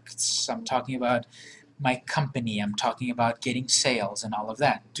products. I'm talking about my company, I'm talking about getting sales and all of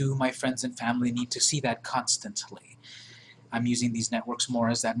that. Do my friends and family need to see that constantly? I'm using these networks more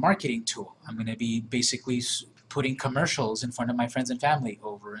as that marketing tool. I'm going to be basically putting commercials in front of my friends and family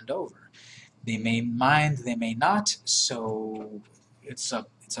over and over. They may mind, they may not, so it's up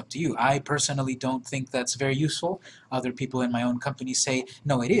to you. I personally don't think that's very useful. Other people in my own company say,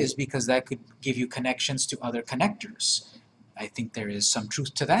 no, it is, because that could give you connections to other connectors. I think there is some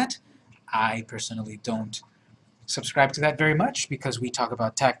truth to that. I personally don't subscribe to that very much because we talk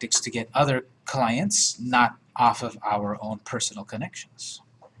about tactics to get other clients, not off of our own personal connections.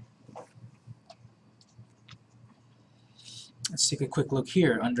 Let's take a quick look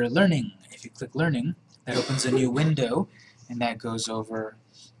here under Learning. If you click Learning, that opens a new window, and that goes over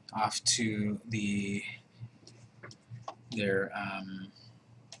off to their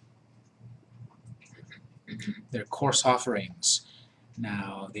course offerings.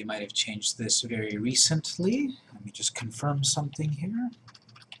 Now, they might have changed this very recently. Let me just confirm something here.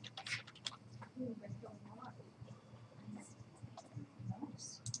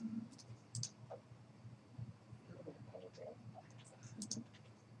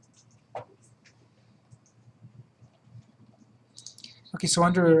 Okay, so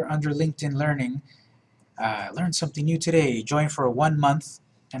under LinkedIn Learning, learn something new today. Join for 1 month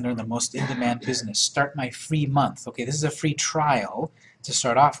and learn the most in-demand business. Start my free month. Okay, this is a free trial to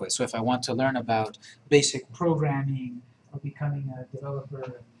start off with. So if I want to learn about basic programming or becoming a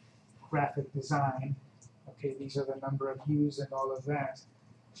developer, graphic design. Okay, these are the number of views and all of that.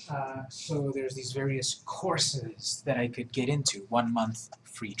 So there's these various courses that I could get into, 1 month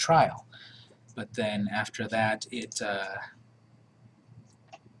free trial. But then after that, it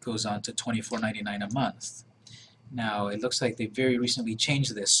goes on to $24.99 a month. Now, it looks like they very recently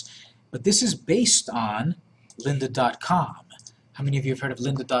changed this, but this is based on lynda.com. How many of you have heard of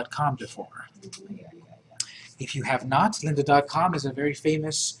lynda.com before? If you have not, lynda.com is a very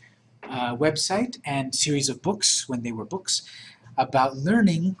famous website and series of books, when they were books, about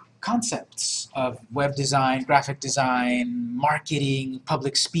learning concepts of web design, graphic design, marketing,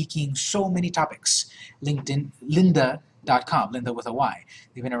 public speaking, so many topics. Lynda.com, Lynda with a Y.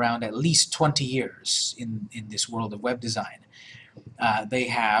 They've been around at least 20 years in this world of web design. They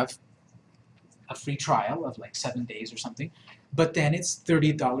have a free trial of like 7 days or something, but then it's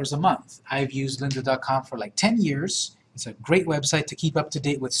 $30 a month. I've used lynda.com for like 10 years. It's a great website to keep up to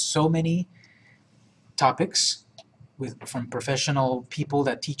date with so many topics from professional people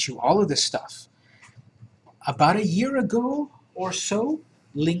that teach you all of this stuff. About a year ago or so,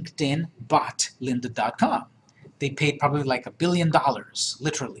 LinkedIn bought lynda.com. They paid probably like $1 billion,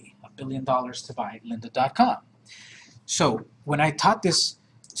 literally $1 billion to buy lynda.com. So when I taught this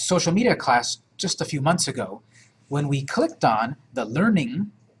social media class just a few months ago, when we clicked on the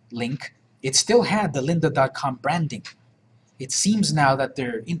learning link, it still had the lynda.com branding. It seems now that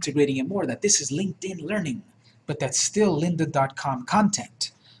they're integrating it more, that this is LinkedIn Learning, but that's still lynda.com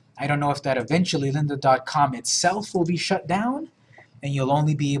content. I don't know if that eventually lynda.com itself will be shut down, and you'll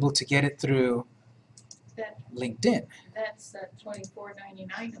only be able to get it through That, LinkedIn. that's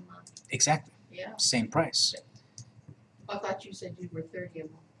 $24.99 a month, Exactly, yeah. same price. I thought you said you were 30 a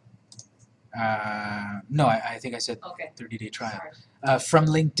month. No, I think I said Okay, 30-day trial. sorry. From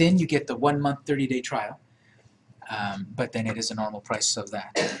LinkedIn, you get the 1 month, 30-day trial, but then it is a normal price of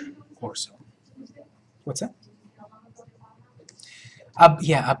that or so. What's that?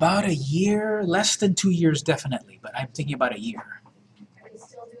 Yeah, about a year, less than 2 years definitely, but I'm thinking about a year. Are they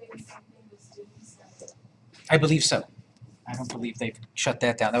still doing the same thing with students? I believe so. I don't believe they've shut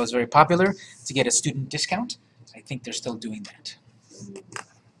that down. That was very popular to get a student discount. I think they're still doing that.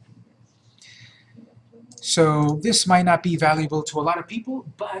 So this might not be valuable to a lot of people,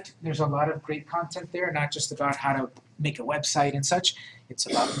 but there's a lot of great content there, not just about how to make a website and such. It's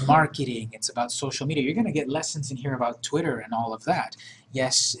about marketing, it's about social media. You're going to get lessons in here about Twitter and all of that.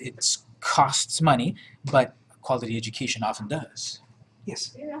 Yes, it costs money, but quality education often does.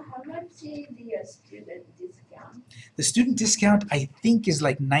 Yes? Yeah, how much is the student discount? The student discount, I think, is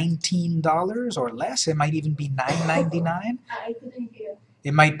like $19 or less. It might even be $9.99. I couldn't hear.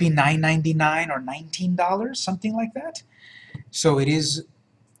 It might be $9.99 or $19, something like that. So it is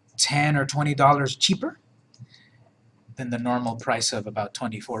 $10 or $20 cheaper than the normal price of about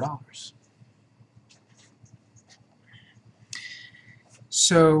 $24.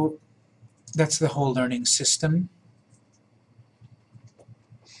 So that's the whole learning system.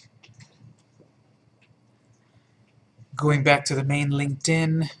 Going back to the main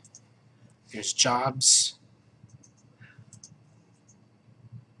LinkedIn, there's jobs.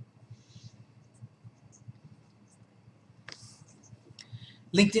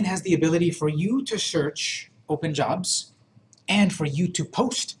 LinkedIn has the ability for you to search open jobs and for you to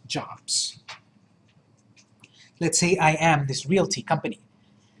post jobs. Let's say I am this realty company.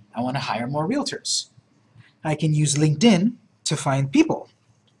 I want to hire more realtors. I can use LinkedIn to find people.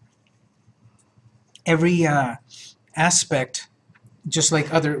 Every aspect, just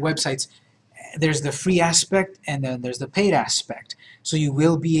like other websites, there's the free aspect and then there's the paid aspect. So you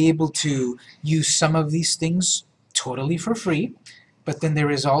will be able to use some of these things totally for free, but then there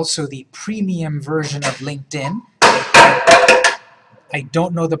is also the premium version of LinkedIn. I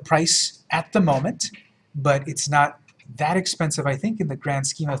don't know the price at the moment, but it's not that expensive, I think, in the grand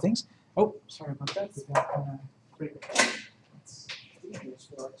scheme of things. Oh, sorry about that. Did that kind of break it? That's dangerous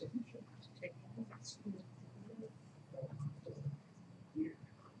for our technician.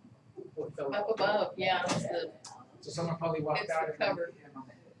 Up above, yeah, it's the, So someone probably walked it's out. the cover.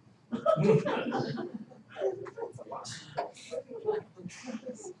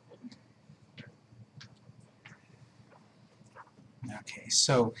 Okay,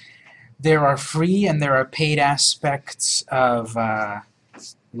 so there are free and there are paid aspects of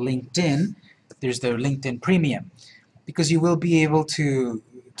LinkedIn. There's the LinkedIn Premium, because you will be able to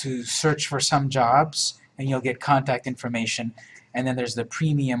search for some jobs and you'll get contact information. And then there's the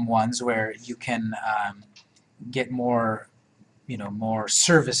premium ones where you can get more, more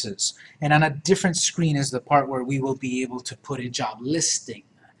services. And on a different screen is the part where we will be able to put a job listing.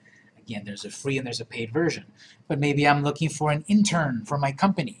 Again, there's a free and there's a paid version. But maybe I'm looking for an intern for my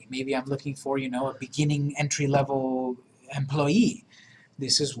company. Maybe I'm looking for, you know, a beginning entry-level employee.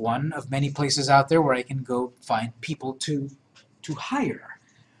 This is one of many places out there where I can go find people to hire.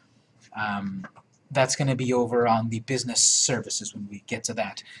 That's going to be over on the business services when we get to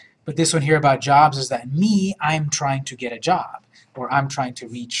that. But this one here about jobs is that I'm trying to get a job, or I'm trying to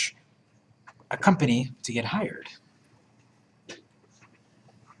reach a company to get hired.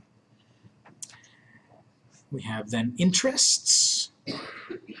 We have then interests.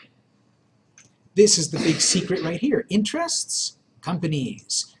 This is the big secret right here. Interests,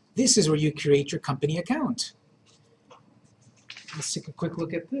 companies. This is where you create your company account. Let's take a quick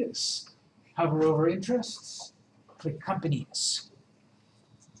look at this. Hover over interests, click companies.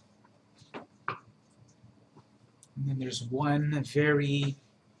 And then there's one very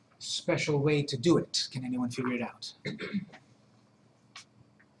special way to do it. Can anyone figure it out?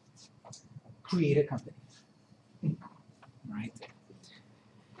 Create a company. Right there.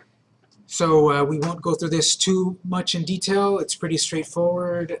 So we won't go through this too much in detail. It's pretty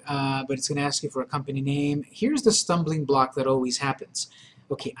straightforward, but it's going to ask you for a company name. Here's the stumbling block that always happens.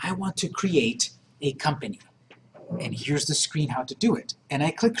 Okay, I want to create a company, and here's the screen how to do it. And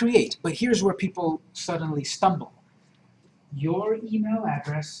I click create, but here's where people suddenly stumble. Your email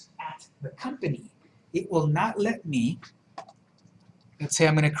address at the company. It will not let me, let's say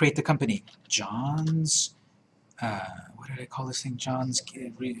I'm going to create the company, John's, what did I call this thing? John's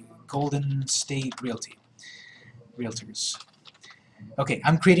Golden State Realtors. Okay,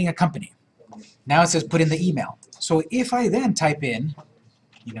 I'm creating a company. Now it says put in the email. So if I then type in,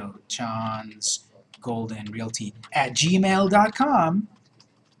 you know, John's Golden Realty at gmail.com,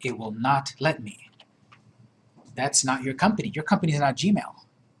 it will not let me. That's not your company. Your company is not Gmail.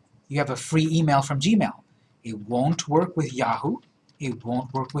 You have a free email from Gmail. It won't work with Yahoo. It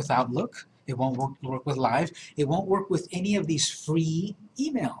won't work with Outlook. It won't work with Live. It won't work with any of these free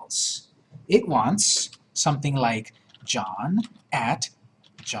emails. It wants something like John at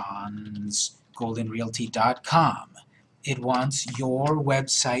johnsgoldenrealty.com. It wants your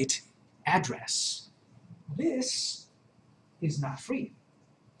website address. This is not free.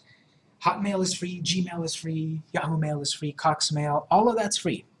 Hotmail is free, Gmail is free, Yahoo Mail is free, Cox Mail, all of that's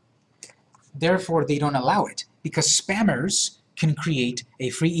free. Therefore, they don't allow it, because spammers can create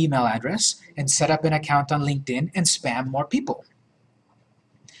a free email address and set up an account on LinkedIn and spam more people.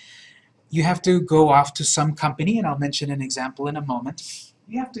 You have to go off to some company, and I'll mention an example in a moment.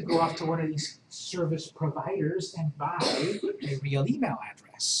 You have to go off to one of these service providers and buy a real email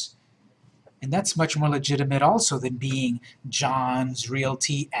address. And that's much more legitimate also than being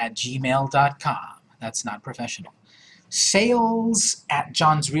johnsrealty@gmail.com. That's not professional.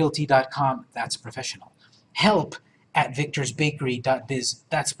 Sales@johnsrealty.com, that's professional. Help@victorsbakery.biz,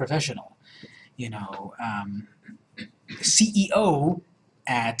 that's professional. You know,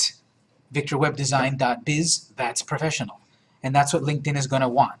 CEO@victorwebdesign.biz, that's professional. And that's what LinkedIn is going to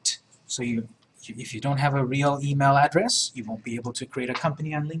want. So if you don't have a real email address, you won't be able to create a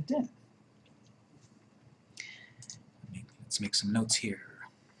company on LinkedIn. Let's make some notes here.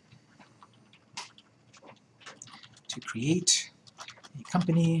 To create a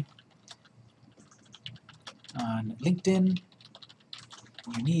company on LinkedIn,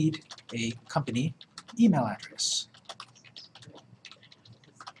 you need a company email address.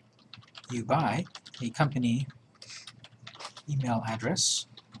 You buy a company email address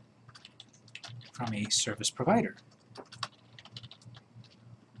from a service provider.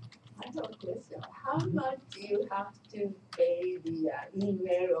 I have a question. How much do you have to pay the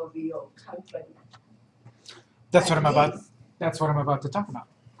email of your company? That's what At I'm about. least. That's what I'm about to talk about.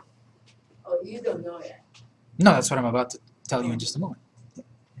 Oh, you don't know yet? No, that's what I'm about to tell you in just a moment.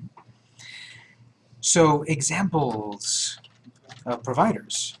 So, examples of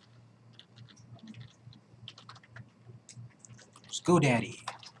providers. There's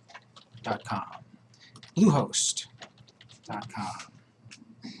GoDaddy.com, Bluehost.com,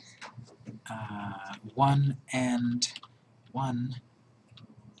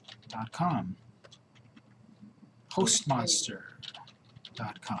 OneAndOne.com,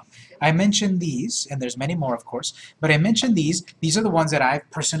 HostMonster.com. I mentioned these, and there's many more of course, but I mentioned these. These are the ones that I've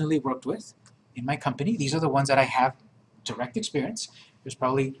personally worked with in my company. These are the ones that I have direct experience. There's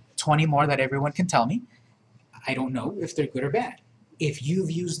probably 20 more that everyone can tell me. I don't know if they're good or bad. If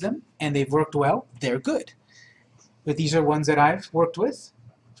you've used them and they've worked well, they're good. But these are ones that I've worked with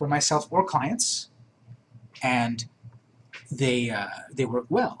for myself or clients, and they work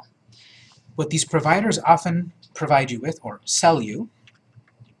well. What these providers often provide you with, or sell you,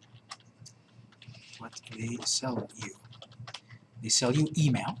 what they sell you. They sell you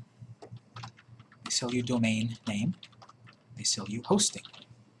email, sell you domain name. They sell you hosting.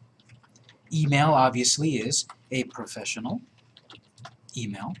 Email obviously is a professional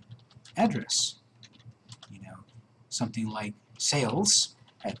email address. You know, something like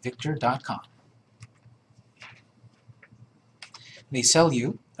sales@victor.com. They sell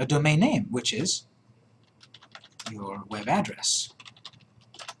you a domain name, which is your web address,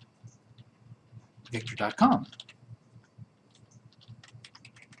 victor.com.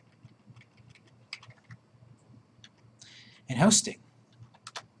 And hosting.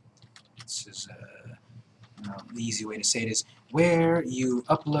 This is the easy way to say it is where you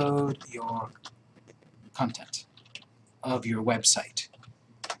upload your content of your website.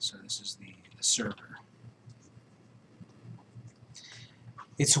 So this is the server.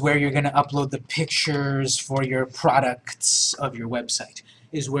 It's where you're going to upload the pictures for your products of your website.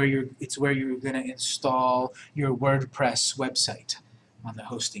 It's where you're going to install your WordPress website on the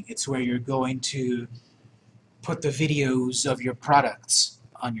hosting. It's where you're going to put the videos of your products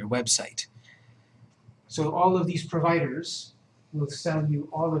on your website. So all of these providers will sell you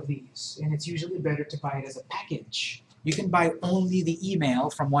all of these, and it's usually better to buy it as a package. You can buy only the email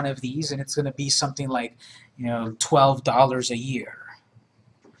from one of these, and it's going to be something like, you know, $12 a year.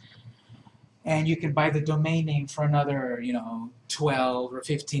 And you can buy the domain name for another, you know, $12 or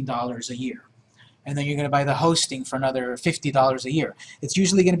 $15 a year. And then you're going to buy the hosting for another $50 a year. It's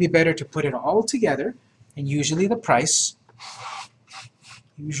usually going to be better to put it all together, and usually the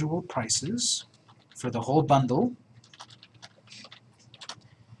usual prices for the whole bundle,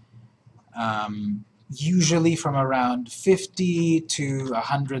 usually from around $50 to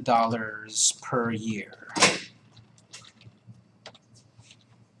 $100 per year.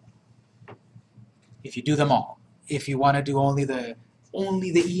 If you do them all. If you want to do only the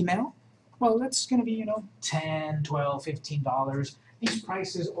email, well, that's going to be, you know, $10, $12, $15. These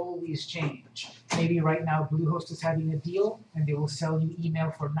prices always change. Maybe right now Bluehost is having a deal and they will sell you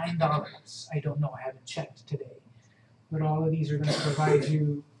email for $9. I don't know, I haven't checked today. But all of these are going to provide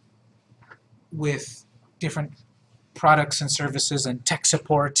you with different products and services and tech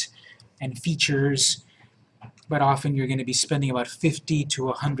support and features. But often you're going to be spending about $50 to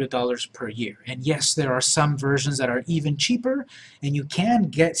 $100 per year. And yes, there are some versions that are even cheaper, and you can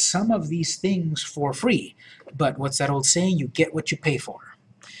get some of these things for free. But what's that old saying? You get what you pay for.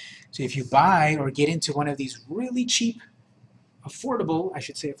 So if you buy or get into one of these really cheap,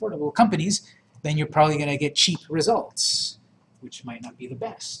 affordable companies, then you're probably going to get cheap results, which might not be the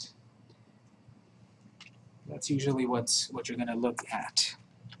best. That's usually what you're going to look at.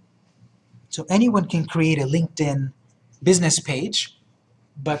 So anyone can create a LinkedIn business page,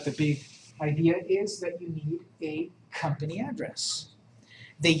 but the big idea is that you need a company address.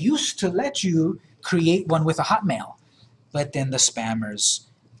 They used to let you create one with a Hotmail, but then the spammers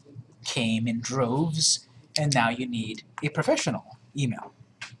came in droves, and now you need a professional email.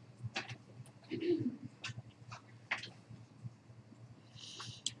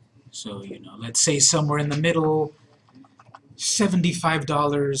 So, you know, let's say somewhere in the middle,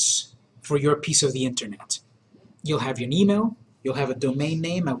 $75 for your piece of the internet. You'll have your email, you'll have a domain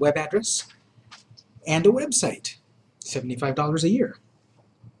name, a web address, and a website. $75 a year.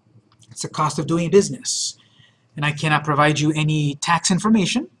 It's the cost of doing business. And I cannot provide you any tax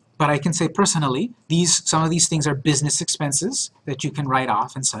information, but I can say personally, some of these things are business expenses that you can write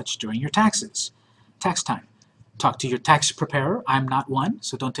off and such during your taxes. Tax time. Talk to your tax preparer. I'm not one,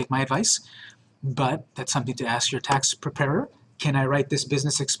 so don't take my advice. But that's something to ask your tax preparer. Can I write this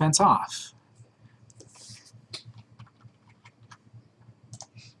business expense off?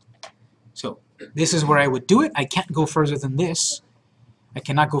 So this is where I would do it. I can't go further than this. I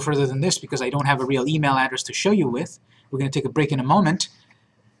cannot go further than this because I don't have a real email address to show you with. We're going to take a break in a moment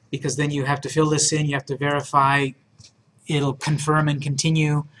because then you have to fill this in, you have to verify, it'll confirm and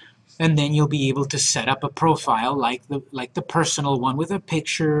continue, and then you'll be able to set up a profile like the personal one with a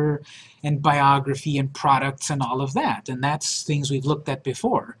picture and biography and products and all of that. And that's things we've looked at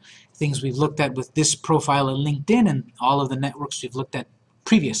before. Things we've looked at with this profile in LinkedIn and all of the networks we've looked at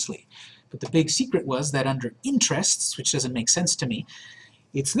previously. But the big secret was that under interests, which doesn't make sense to me,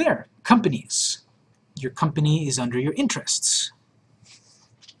 it's there, companies. Your company is under your interests.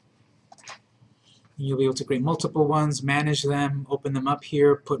 You'll be able to create multiple ones, manage them, open them up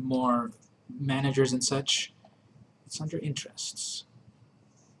here, put more managers and such. It's under interests.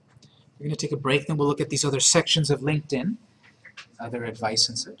 We're going to take a break, then we'll look at these other sections of LinkedIn, other advice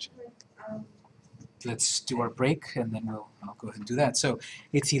and such. Let's do our break, and then I'll go ahead and do that. So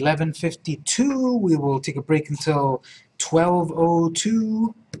it's 11:52. We will take a break until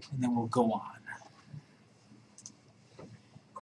 12:02, and then we'll go on.